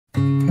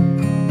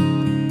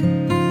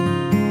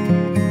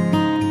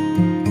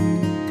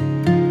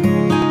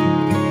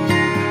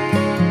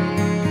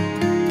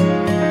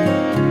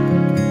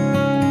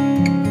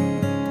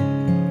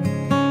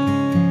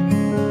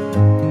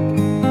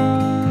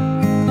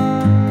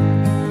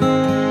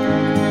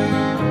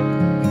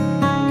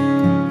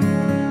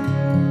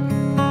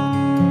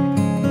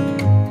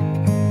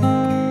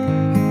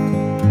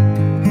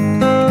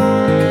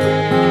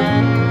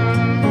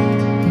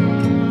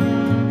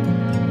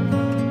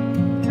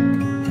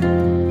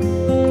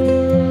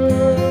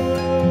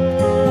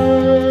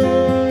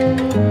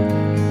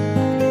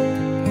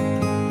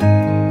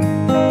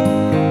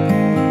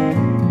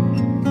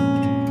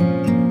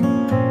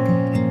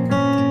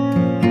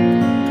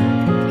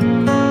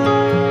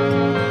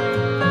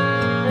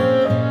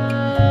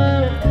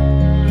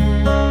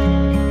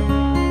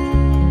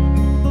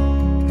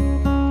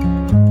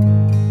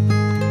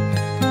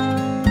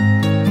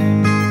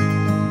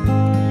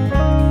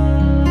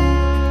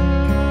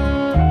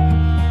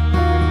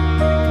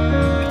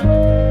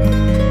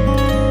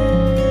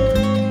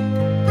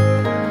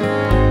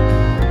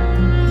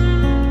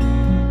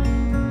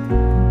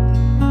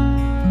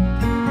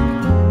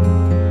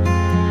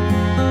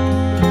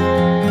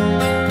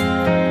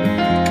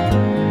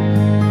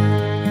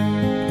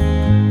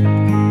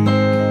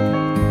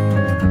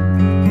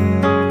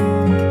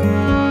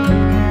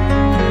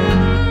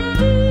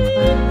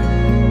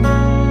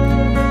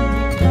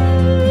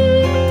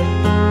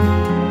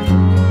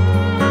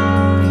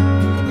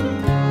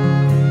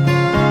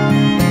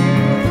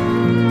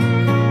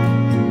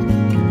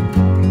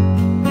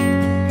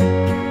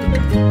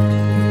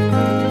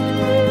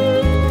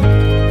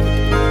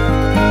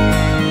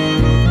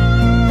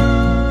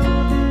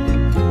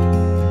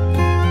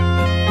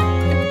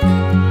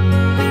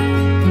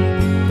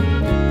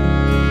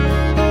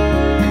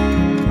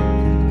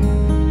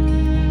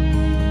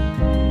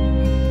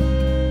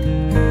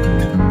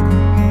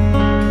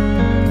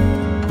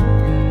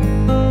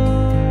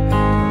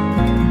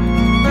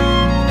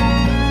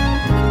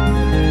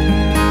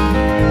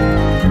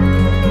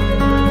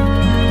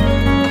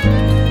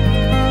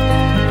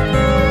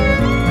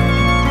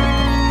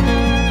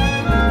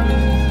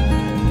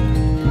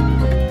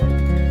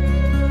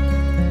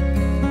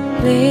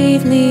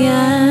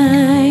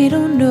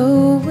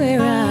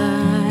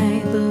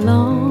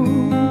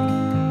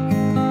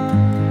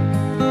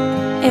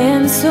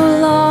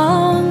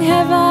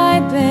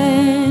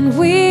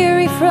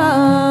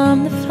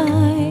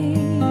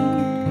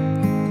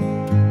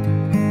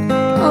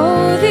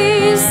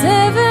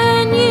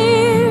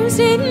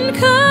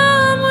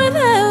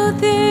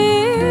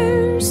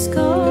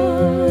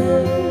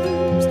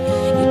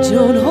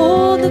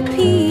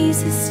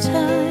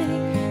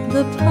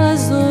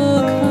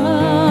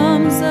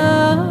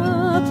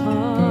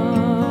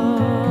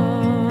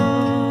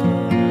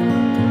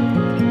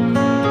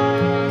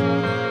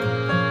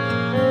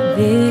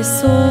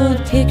This old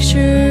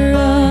picture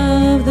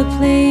of the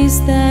place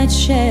that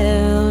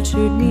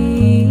sheltered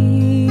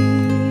me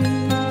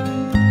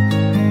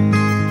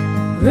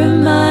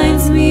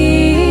reminds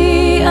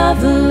me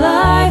of the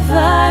life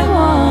I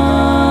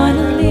want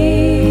to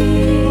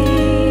lead.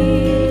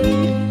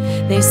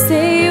 They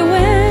say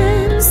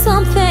when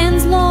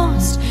something's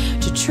lost,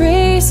 to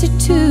trace it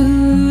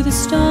to the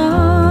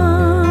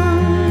start.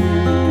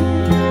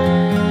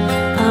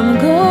 I'm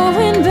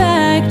going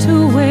back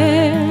to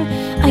where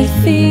I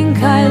think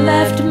I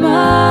left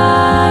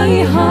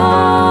my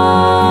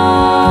heart.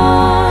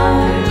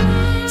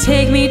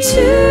 Take me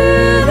to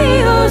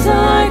the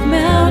Ozark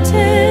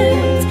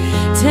Mountains.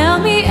 Tell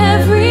me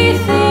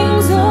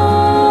everything's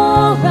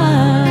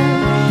alright.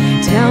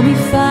 Tell me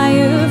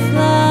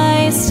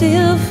fireflies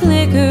still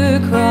flicker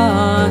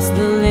across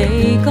the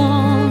lake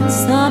on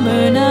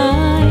summer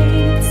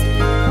nights.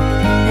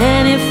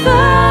 And if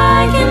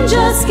I can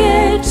just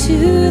get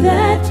to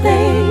that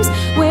place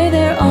where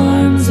their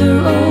arms are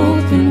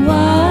open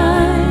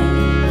wide,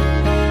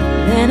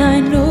 then I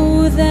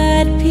know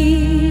that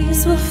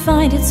peace will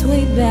find its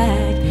way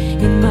back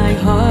in my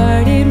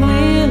heart. It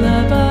will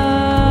abide.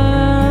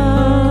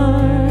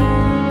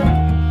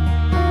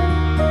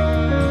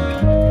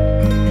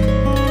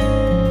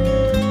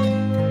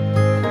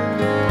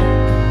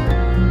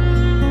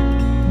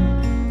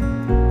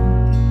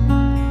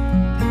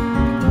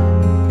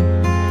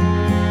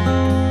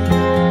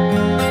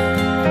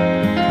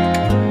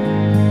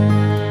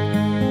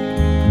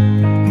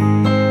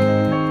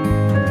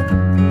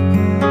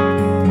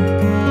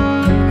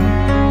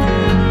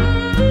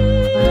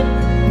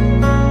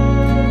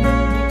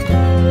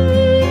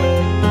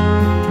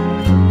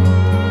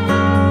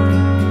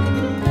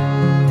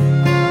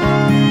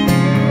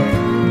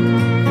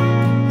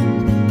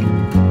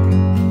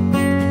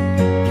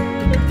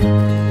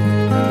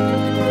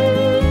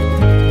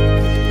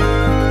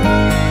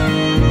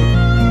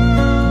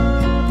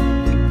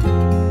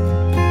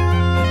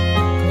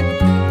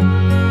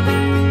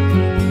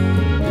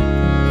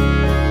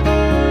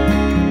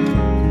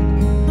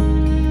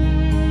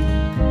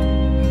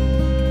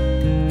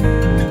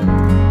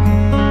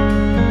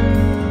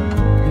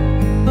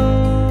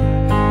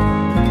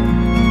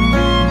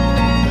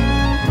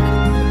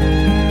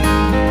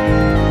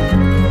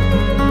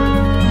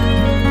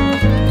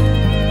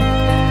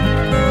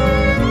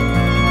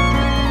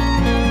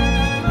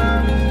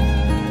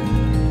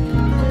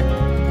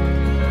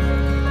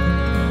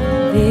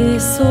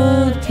 This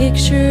old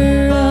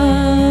picture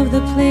of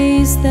the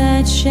place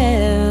that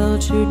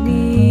sheltered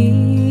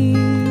me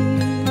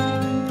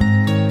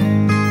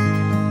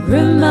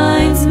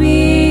reminds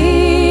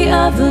me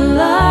of the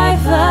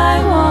life I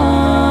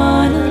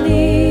want to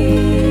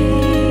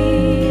lead.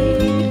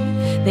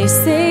 They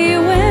say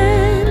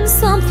when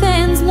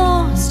something's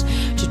lost,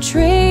 to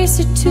trace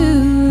it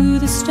to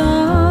the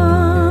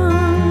start.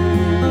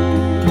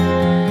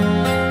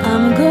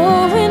 I'm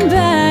going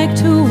back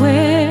to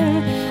where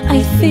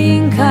I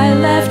think I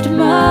left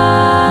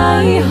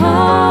my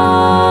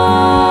heart.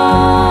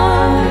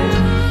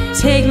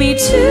 Take me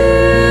to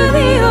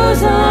the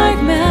Ozark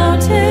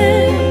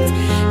Mountains.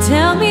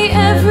 Tell me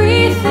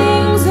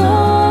everything's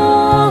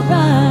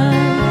alright.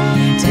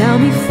 Tell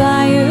me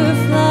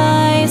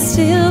fireflies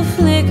still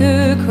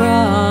flicker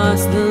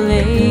across the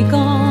lake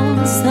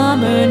on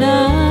summer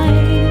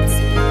nights.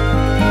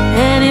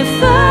 And if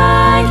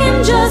I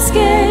can just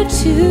get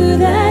to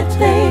that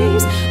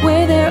place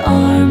where their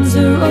arms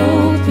are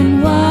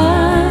open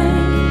wide,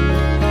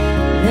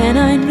 then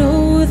I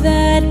know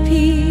that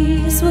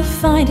peace will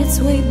find its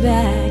way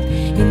back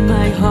in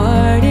my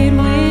heart. It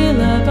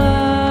will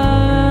abide.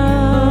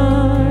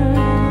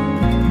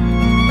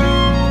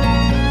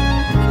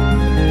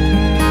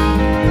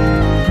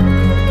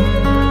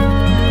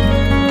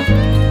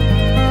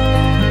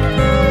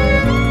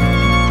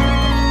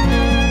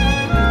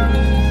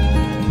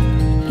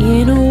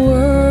 In a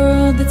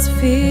world that's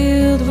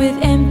filled with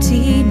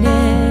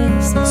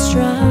emptiness and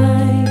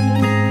strife,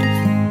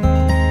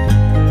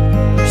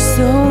 there's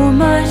so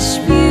much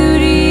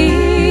beauty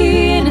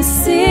in a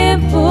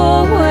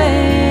simple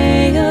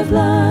way of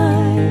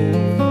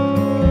life.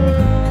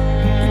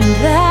 And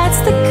that's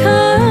the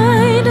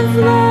kind of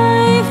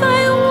life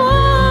I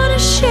want to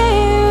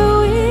share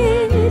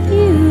with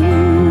you.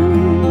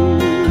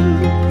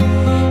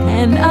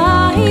 And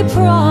I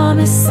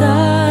promise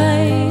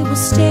I will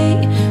stay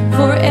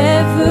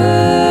forever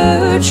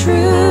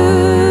true.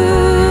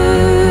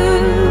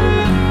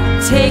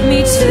 Take me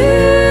to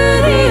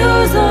the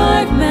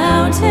Ozark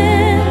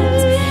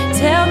Mountains.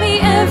 Tell me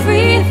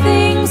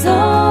everything's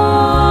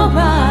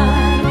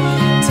alright.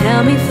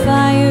 Tell me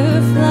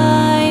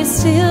fireflies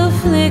still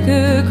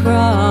flicker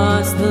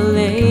across the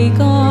lake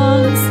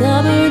on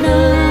summer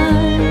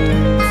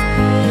nights.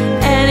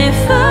 And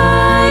if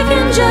I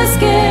can just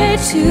get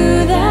to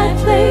that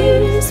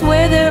place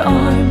where their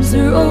arms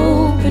are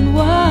open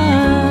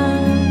wide,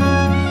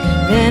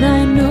 then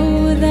I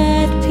know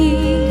that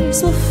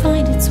peace will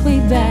find its way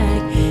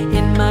back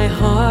in my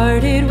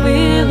heart. It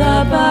will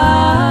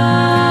abide.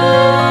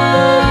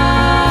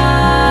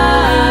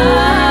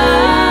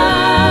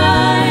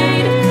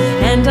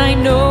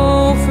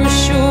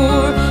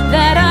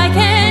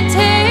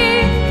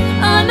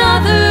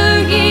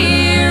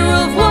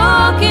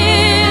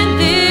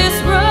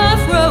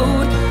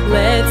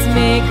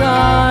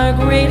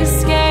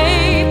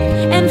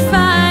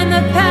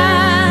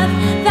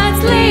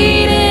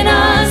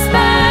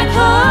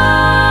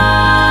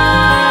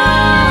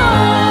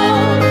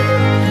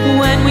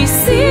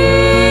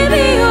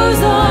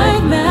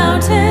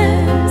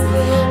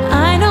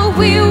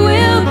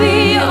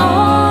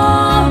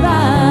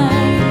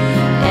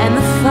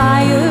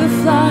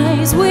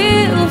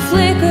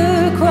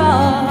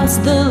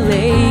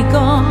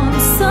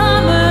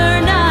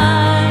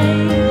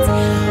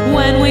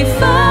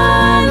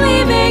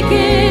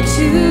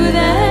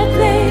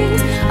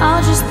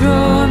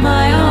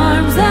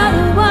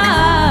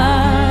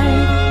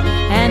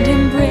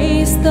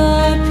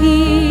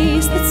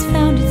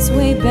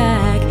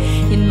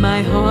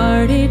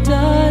 heart it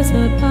does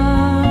abide.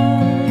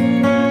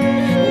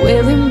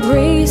 We'll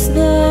embrace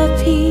the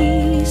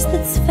peace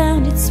that's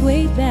found its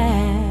way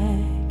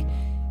back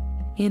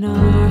in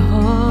our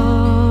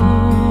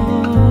hearts.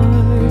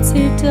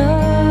 It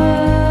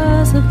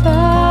does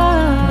abide.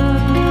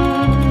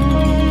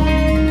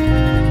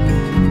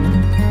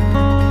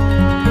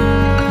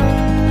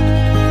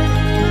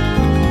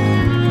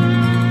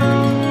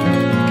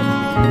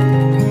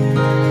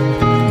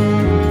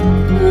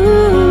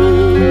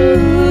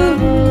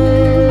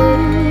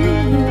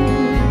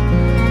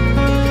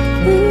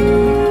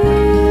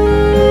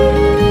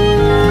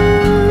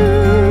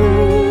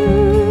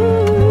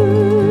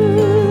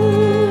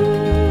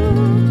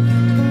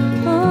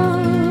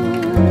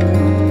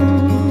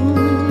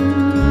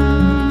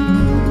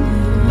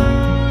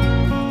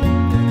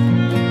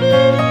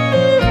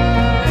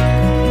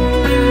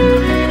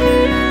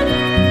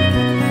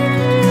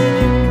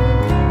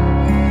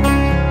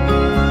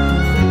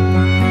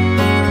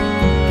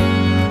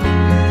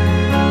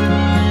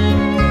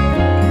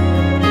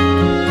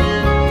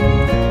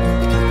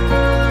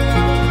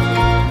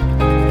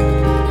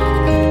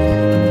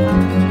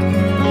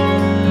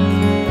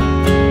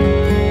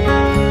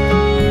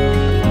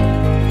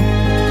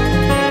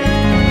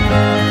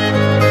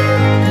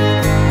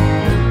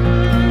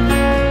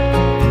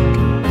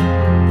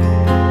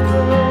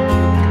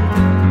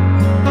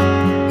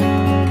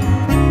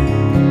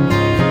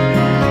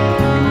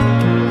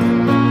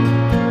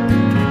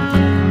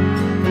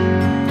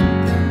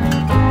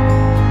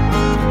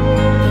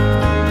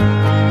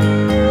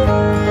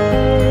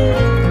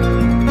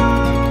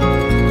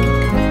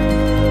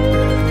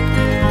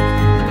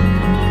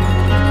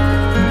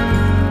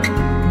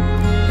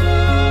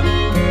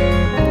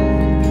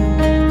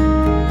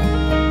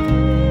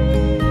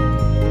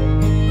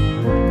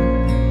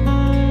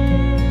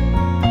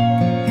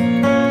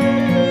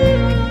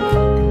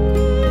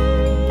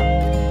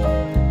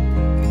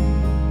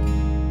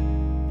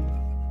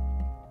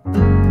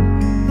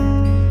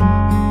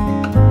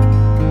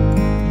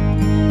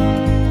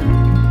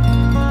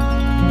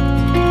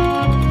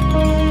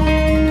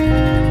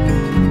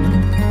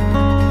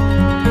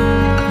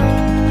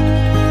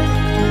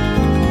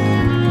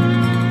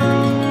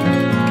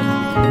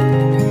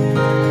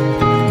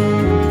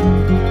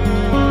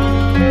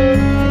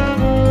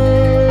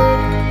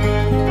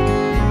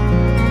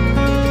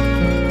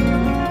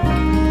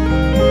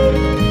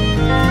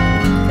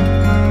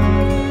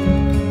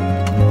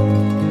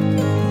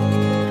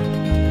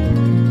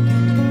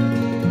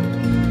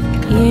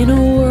 In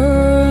a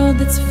world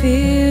that's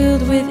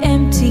filled with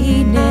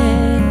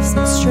emptiness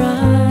and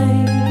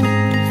strife,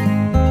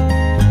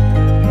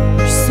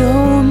 there's so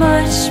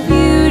much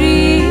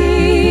beauty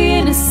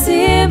in a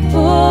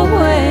simple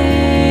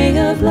way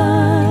of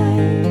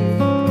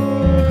life.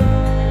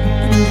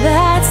 And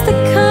that's the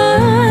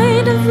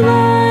kind of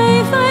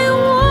life I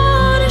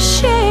want to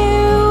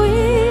share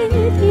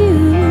with you.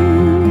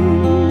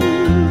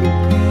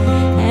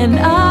 And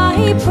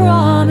I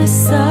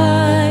promise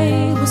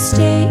I will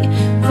stay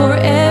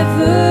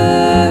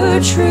forever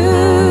true.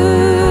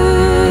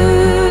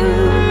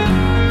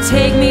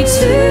 Take me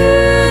to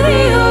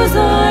the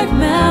Ozark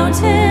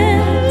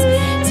Mountains.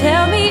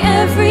 Tell me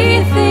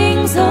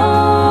everything's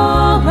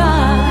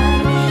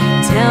alright.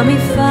 Tell me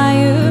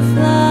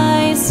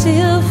fireflies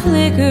still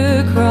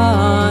flicker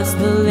across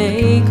the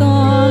lake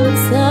on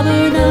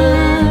summer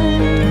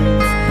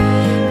nights.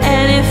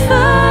 And if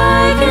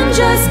I can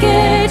just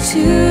get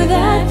to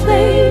that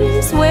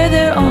place where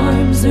their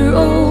arms are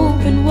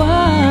open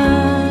wide,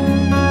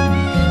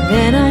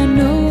 then I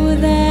know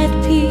that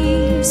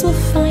peace will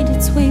find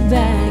its way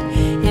back.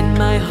 In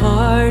my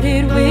heart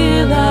it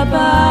will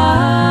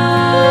abide.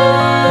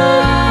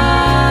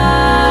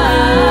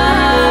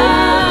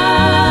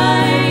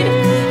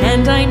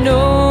 And I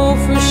know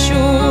for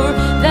sure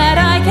that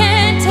I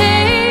can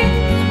take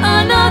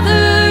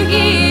another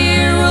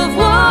year of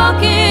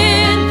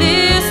walking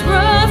this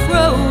rough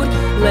road.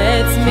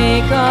 Let's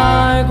make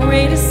our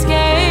great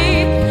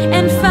escape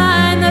and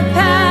find the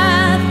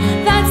path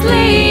that's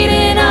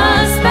leading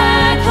us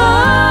back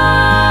home.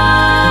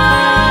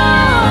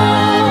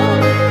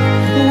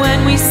 When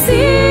we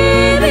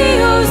see the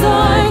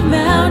Ozark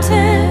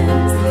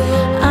Mountains,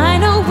 I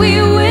know we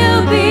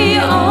will be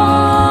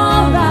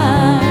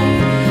alright.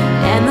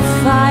 And the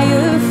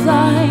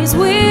fireflies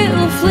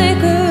will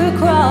flicker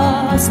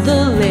across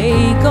the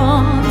lake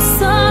on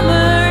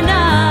summer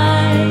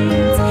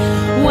nights.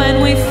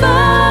 When we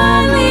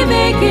finally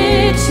make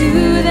it to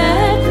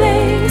that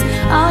place,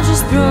 I'll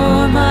just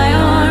throw my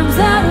arms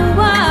out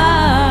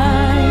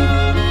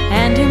wide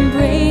and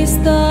embrace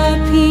the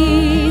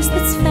peace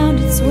that's found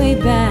its way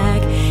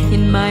back.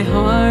 In my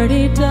heart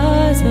it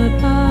does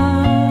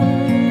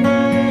abide.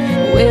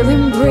 We'll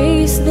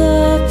embrace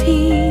the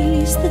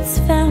peace that's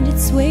found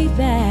its way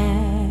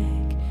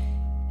back.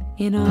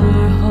 In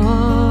our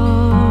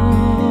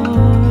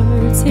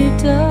hearts it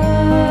does.